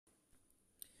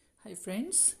Hi,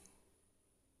 friends.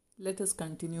 Let us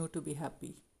continue to be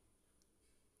happy.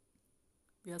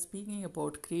 We are speaking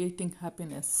about creating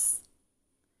happiness.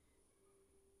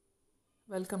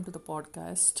 Welcome to the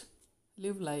podcast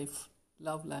Live Life,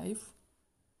 Love Life.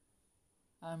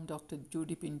 I am Dr.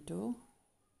 Judy Pinto,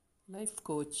 life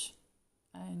coach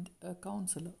and a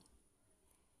counselor.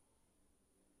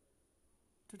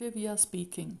 Today we are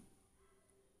speaking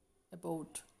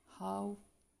about how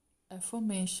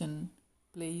affirmation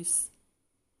plays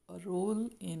a role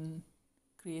in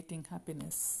creating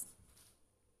happiness.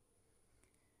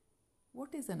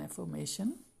 What is an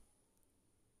affirmation?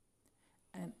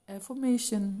 An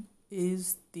affirmation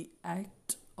is the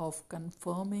act of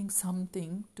confirming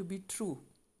something to be true.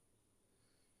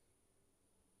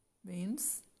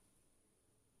 Means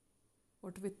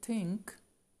what we think,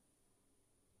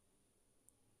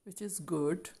 which is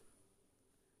good,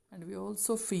 and we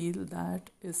also feel that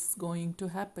is going to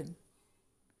happen,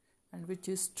 and which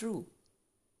is true.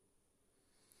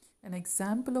 An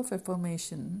example of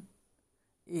affirmation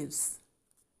is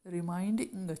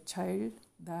reminding a child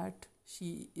that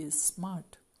she is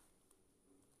smart.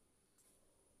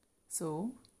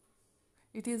 So,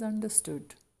 it is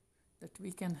understood that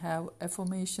we can have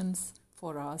affirmations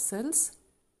for ourselves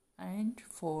and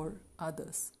for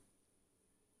others.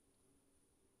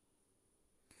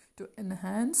 To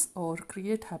enhance or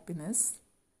create happiness,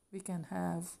 we can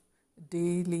have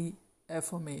daily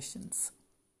affirmations.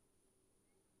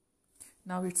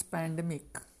 Now it's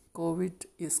pandemic. COVID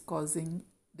is causing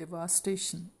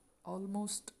devastation.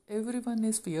 Almost everyone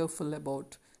is fearful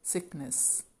about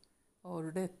sickness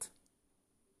or death.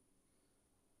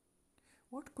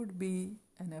 What could be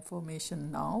an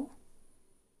affirmation now?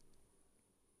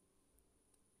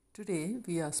 Today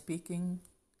we are speaking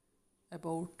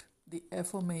about the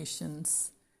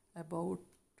affirmations about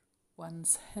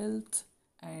one's health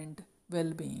and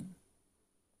well-being.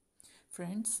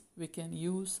 Friends, we can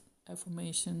use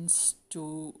affirmations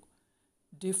to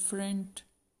different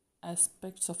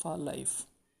aspects of our life.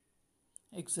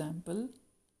 Example,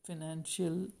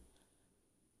 financial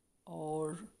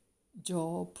or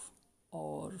job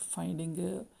or finding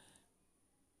a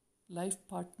life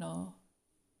partner,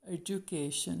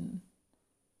 education,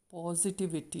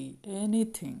 positivity,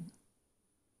 anything.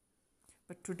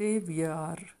 But today we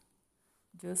are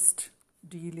just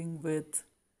dealing with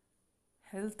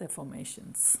health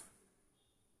affirmations.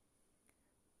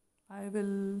 I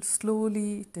will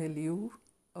slowly tell you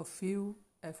a few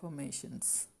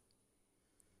affirmations.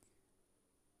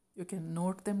 You can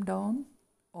note them down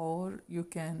or you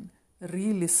can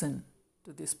re-listen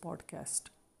to this podcast.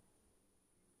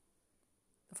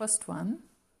 The first one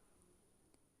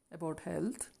about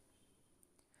health.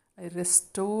 I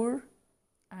restore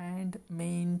and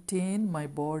maintain my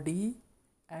body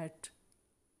at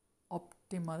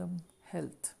optimum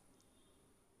health.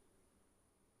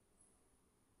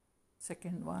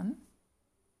 Second one,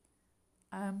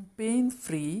 I am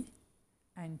pain-free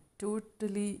and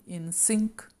totally in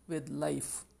sync with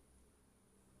life.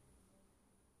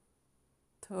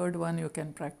 Third one you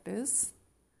can practice,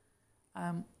 I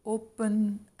am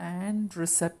open and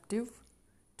receptive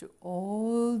to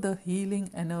all the healing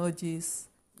energies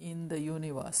in the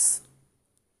universe.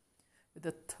 With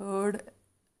the third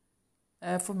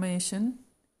affirmation,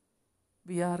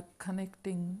 we are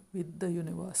connecting with the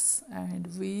universe and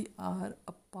we are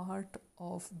a part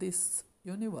of this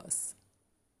universe.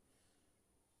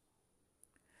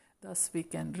 Thus, we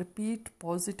can repeat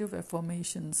positive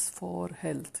affirmations for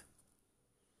health.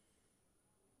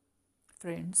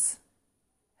 Friends,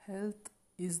 health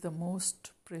is the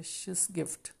most precious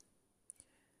gift.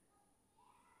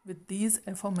 With these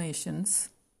affirmations,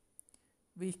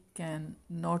 we can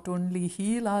not only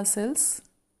heal ourselves,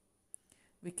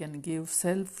 we can give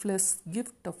selfless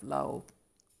gift of love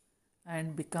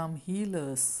and become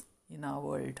healers in our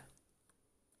world.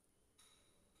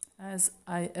 As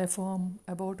I affirm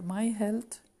about my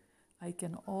health, I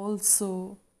can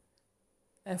also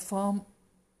affirm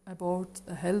about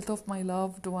the health of my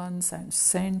loved ones and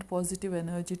send positive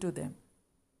energy to them.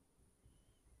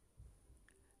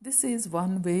 This is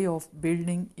one way of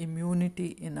building immunity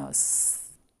in us.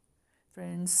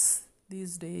 Friends,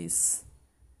 these days,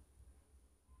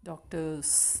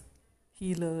 doctors,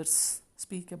 healers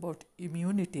speak about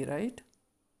immunity, right?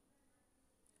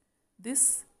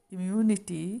 This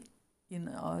immunity in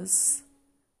us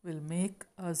will make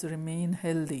us remain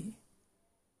healthy.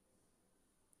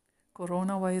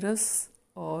 Coronavirus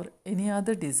or any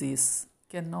other disease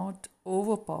cannot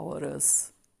overpower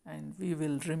us and we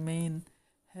will remain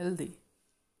healthy.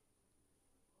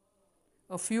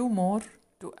 A few more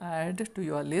to add to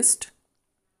your list.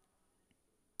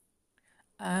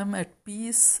 I am at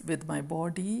peace with my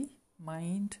body,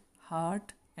 mind,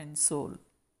 heart, and soul.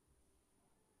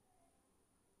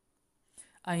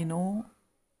 I know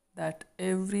that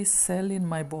every cell in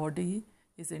my body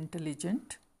is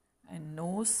intelligent and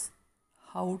knows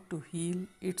how to heal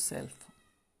itself.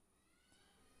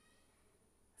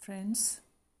 Friends,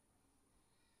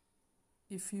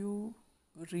 if you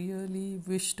really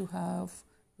wish to have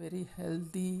very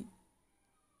healthy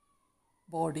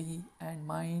body and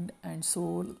mind and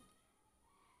soul,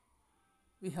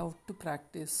 we have to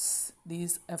practice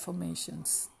these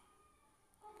affirmations.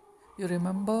 You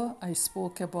remember I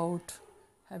spoke about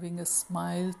having a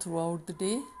smile throughout the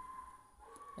day.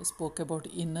 I spoke about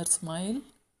inner smile.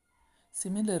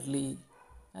 Similarly,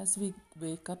 as we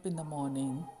wake up in the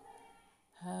morning,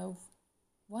 have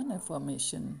one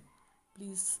affirmation.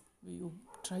 Please, you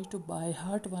try to by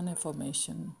heart one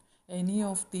affirmation. Any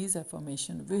of these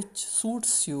affirmations which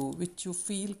suits you, which you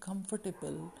feel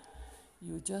comfortable,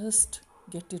 you just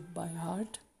get it by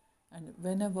heart. And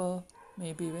whenever,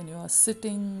 maybe when you are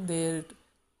sitting there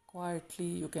quietly,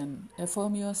 you can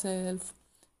affirm yourself.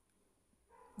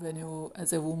 When you,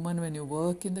 as a woman, when you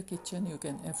work in the kitchen, you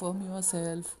can affirm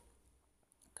yourself.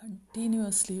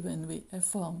 Continuously, when we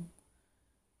affirm,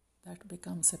 that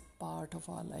becomes a part of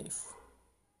our life.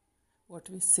 What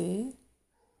we say,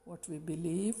 what we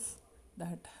believe,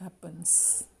 that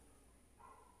happens.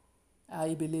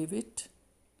 I believe it,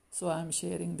 so I am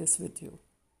sharing this with you.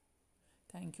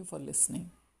 Thank you for listening.